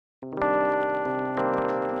We're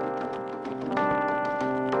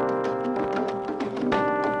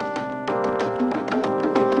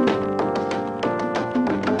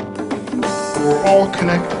all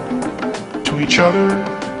connected to each other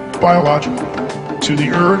biologically, to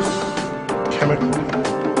the earth chemically,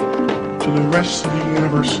 to the rest of the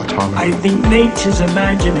universe atomically. I think nature's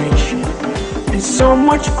imagination is so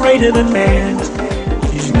much greater than man's.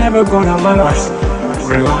 He's never gonna let us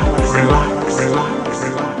relax.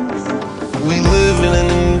 We live in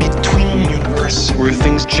an in-between universe where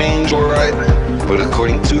things change alright, but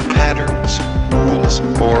according to patterns, rules,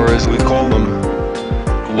 or as we call them,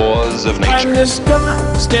 laws of nature. I'm this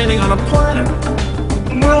guy standing on a planet.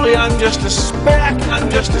 Really, I'm just a speck. I'm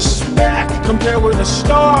just a speck compared with a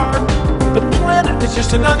star. The planet is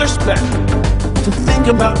just another speck. To think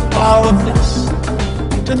about all of this,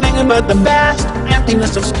 to think about the vast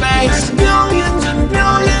emptiness of space. There's billions and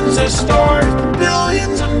billions of stars,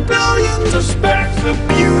 billions and billions of specks. The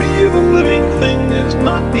beauty of a living thing is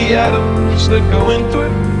not the atoms that go into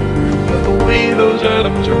it, but the way those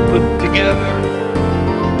atoms are put together.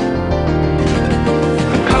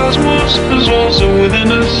 Cosmos is also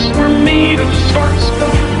within us. We're made of star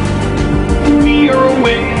stuff. We are a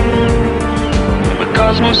way for the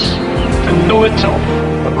cosmos to know itself.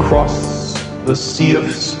 Across the sea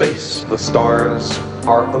of space, the stars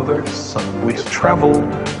are other sun. We've traveled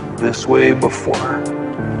this way before,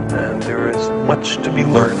 and there is much to be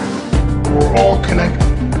learned. We're all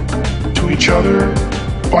connected to each other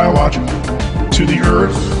biologically, to the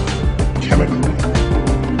earth chemically,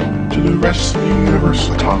 to the rest of the universe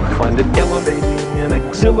atomically. I find it elevating and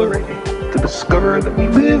exhilarating to discover that we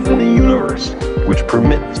live in a universe which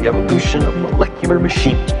permits the evolution of molecular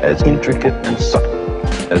machines as intricate and subtle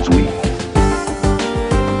as we.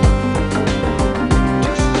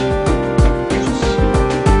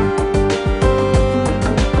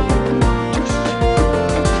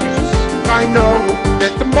 I know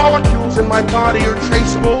that the molecules in my body are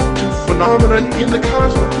traceable to phenomena in the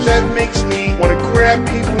cosmos. That makes me want to grab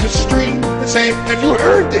people in the street and say, have you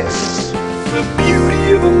heard this? The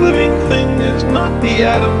beauty of a living thing is not the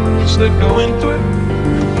atoms that go into it,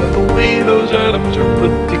 but the way those atoms are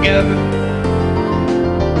put together.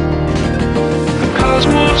 The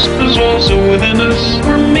cosmos is also within us.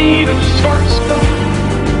 We're made of star stuff.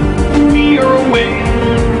 We are a way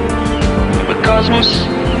for the cosmos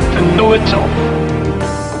to know itself.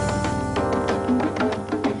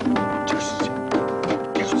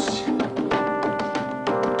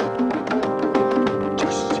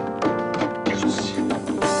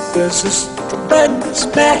 There's this tremendous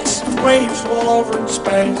mass of waves all over in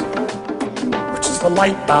space, which is the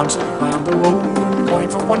light bouncing around the room, going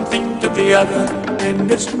from one thing to the other.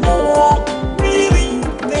 And it's all really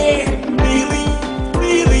there, really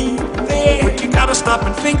there. But you gotta stop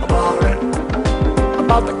and think about it,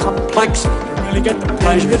 about the complexity to really get the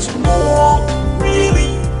pleasure. It's all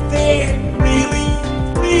really there,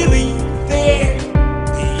 really there.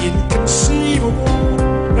 The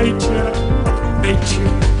inconceivable nature of nature.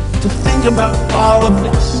 To think about all of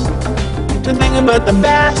this, to think about the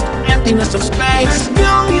vast emptiness of space. There's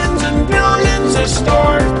billions and billions of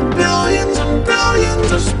stars, billions and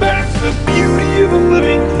billions of specks. The beauty of a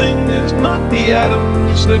living thing is not the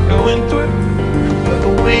atoms that go into it, but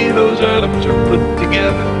the way those atoms are put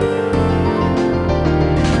together.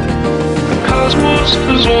 The cosmos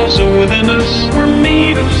is also within us. We're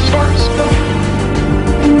made of star stuff.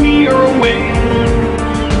 We are a way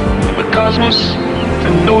for the cosmos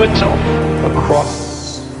to know itself.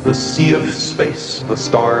 Across the sea of space, the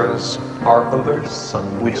stars are other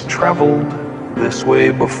sun. We've traveled this way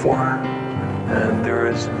before, and there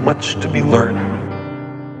is much to be learned.